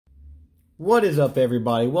What is up,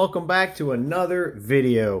 everybody? Welcome back to another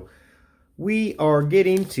video. We are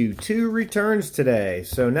getting to 2 returns today,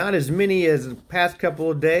 so not as many as the past couple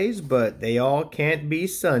of days, but they all can't be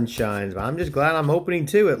sunshines. I'm just glad I'm opening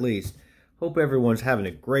 2 at least. Hope everyone's having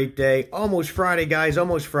a great day. Almost Friday, guys,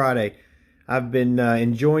 almost Friday. I've been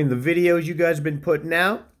enjoying the videos you guys have been putting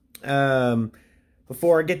out.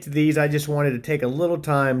 Before I get to these, I just wanted to take a little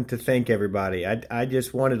time to thank everybody. I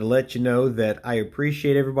just wanted to let you know that I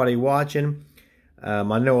appreciate everybody watching.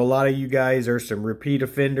 I know a lot of you guys are some repeat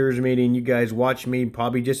offenders, meaning you guys watch me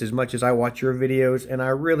probably just as much as I watch your videos, and I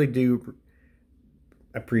really do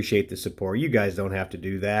appreciate the support. You guys don't have to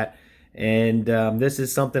do that. And this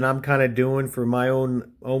is something I'm kind of doing for my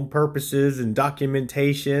own purposes and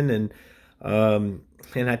documentation, and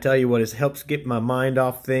I tell you what, it helps get my mind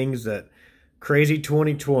off things that crazy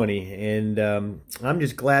 2020, and I'm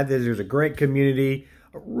just glad that there's a great community,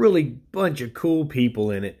 a really bunch of cool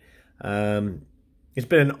people in it. It's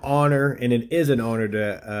been an honor, and it is an honor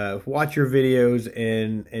to watch your videos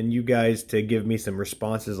and you guys to give me some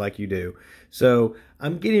responses like you do. So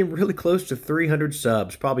I'm getting really close to 300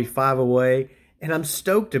 subs, probably 5 away, and I'm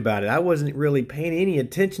stoked about it. I wasn't really paying any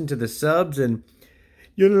attention to the subs, and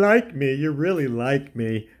you like me, you really like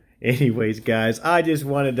me. Anyways, guys, I just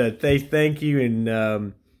wanted to say thank you,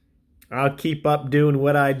 and I'll keep up doing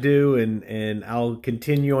what I do, and I'll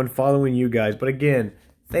continue on following you guys. But again,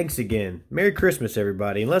 thanks again. Merry Christmas,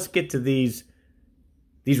 everybody, and let's get to these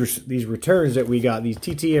returns that we got, these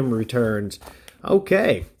TTM returns.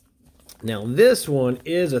 Okay, now this one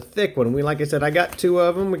is a thick one. Like I said, I got 2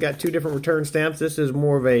 of them. We got 2 different return stamps. This is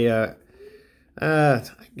more of a, I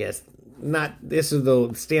guess. This is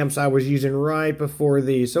the stamps I was using right before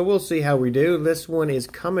these, so we'll see how we do. This one is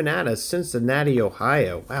coming out of Cincinnati,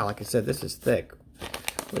 Ohio. Wow, like I said, this is thick.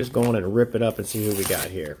 We'll just go on and rip it up and see who we got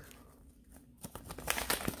here.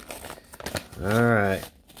 Alright.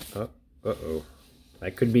 Uh-oh.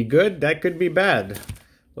 That could be good, that could be bad.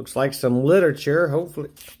 Looks like some literature,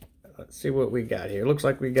 hopefully. Let's see what we got here. Looks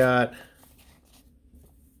like we got...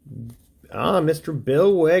 Mr.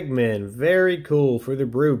 Bill Wegman. Very cool for the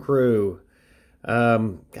Brew Crew. Got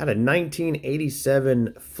a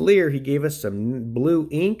 1987 Fleer. He gave us some blue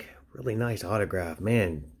ink. Really nice autograph.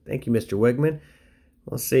 Man, thank you, Mr. Wegman.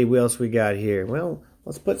 Let's see what else we got here. Well,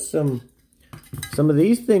 let's put some of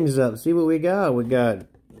these things up. See what we got. We got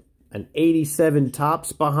an 87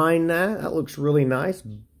 Tops behind that. That looks really nice.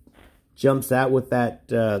 Jumps out with that,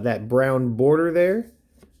 that brown border there.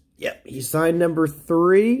 Yep, he signed number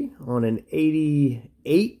 3 on an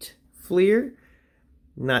 88 Fleer.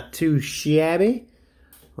 Not too shabby.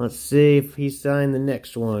 Let's see if he signed the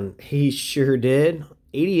next one. He sure did.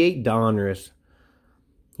 88 Donruss.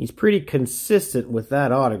 He's pretty consistent with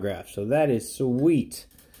that autograph, so that is sweet.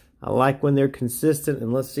 I like when they're consistent,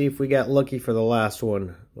 and let's see if we got lucky for the last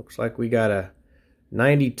one. Looks like we got a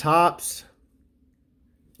 90 Tops.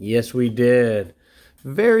 Yes, we did.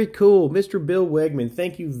 Very cool. Mr. Bill Wegman,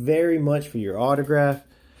 thank you very much for your autograph.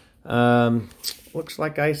 Looks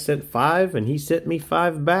like I sent 5, and he sent me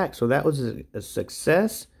 5 back, so that was a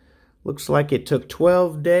success. Looks like it took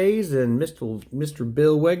 12 days, and Mr.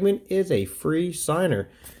 Bill Wegman is a free signer.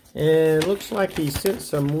 And it looks like he sent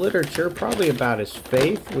some literature, probably about his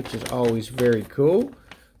faith, which is always very cool.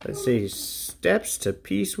 Let's see, Steps to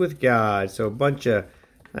Peace with God. So a bunch of,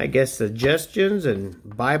 I guess, suggestions and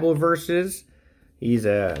Bible verses. He's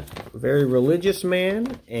a very religious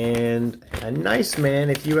man and a nice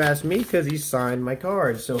man, if you ask me, because he signed my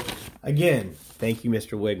card. So, again, thank you,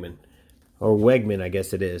 Mr. Wegman. Or Wegman, I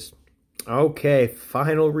guess it is. Okay,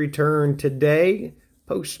 final return today.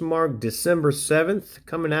 Postmarked December 7th,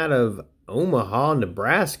 coming out of Omaha,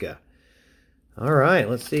 Nebraska. All right,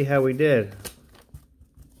 let's see how we did.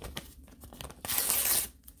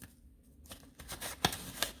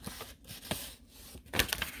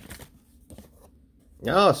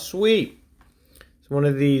 Oh, sweet. It's one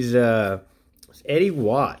of these Eddie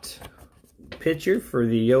Watt pitcher for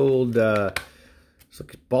the old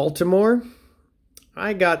Baltimore.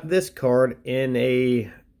 I got this card in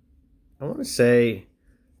a, I want to say,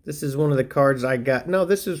 this is one of the cards I got. No,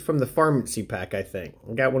 this is from the pharmacy pack, I think.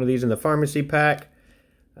 I got one of these in the pharmacy pack.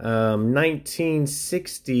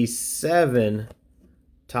 1967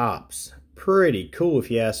 Tops. Pretty cool, if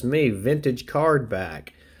you ask me. Vintage card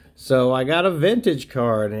back. So I got a vintage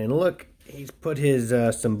card, and look, he's put his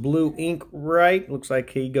some blue ink right. Looks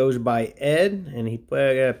like he goes by Ed, and he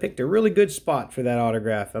picked a really good spot for that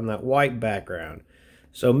autograph on that white background.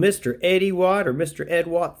 So Mr. Eddie Watt, or Mr. Ed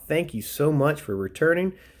Watt, thank you so much for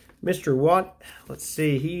returning. Mr. Watt, let's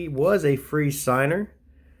see, he was a free signer.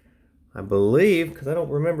 I believe, because I don't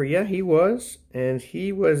remember. Yeah, he was. And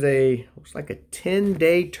he was looks like a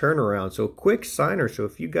 10-day turnaround. So quick signer. So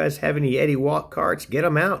if you guys have any Eddie Watt cards, get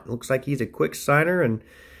him out. Looks like he's a quick signer, and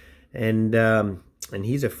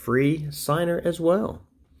he's a free signer as well.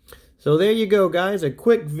 So there you go, guys. A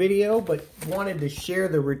quick video, but wanted to share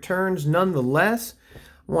the returns nonetheless.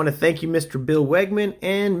 I want to thank you, Mr. Bill Wegman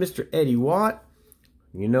and Mr. Eddie Watt.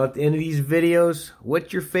 You know, at the end of these videos,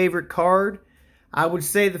 what's your favorite card? I would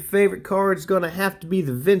say the favorite card is going to have to be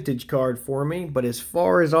the vintage card for me. But as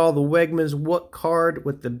far as all the Wegmans, what card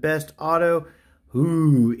with the best auto?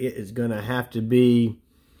 Ooh, it is going to have to be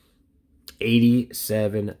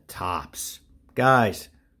 87 Topps. Guys,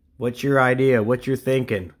 what's your idea? What you're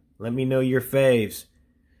thinking? Let me know your faves.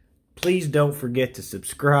 Please don't forget to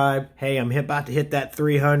subscribe. Hey, I'm about to hit that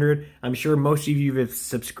 300. I'm sure most of you have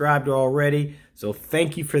subscribed already. So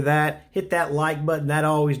thank you for that. Hit that like button. That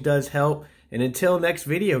always does help. And until next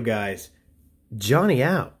video, guys, Johnny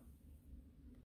out.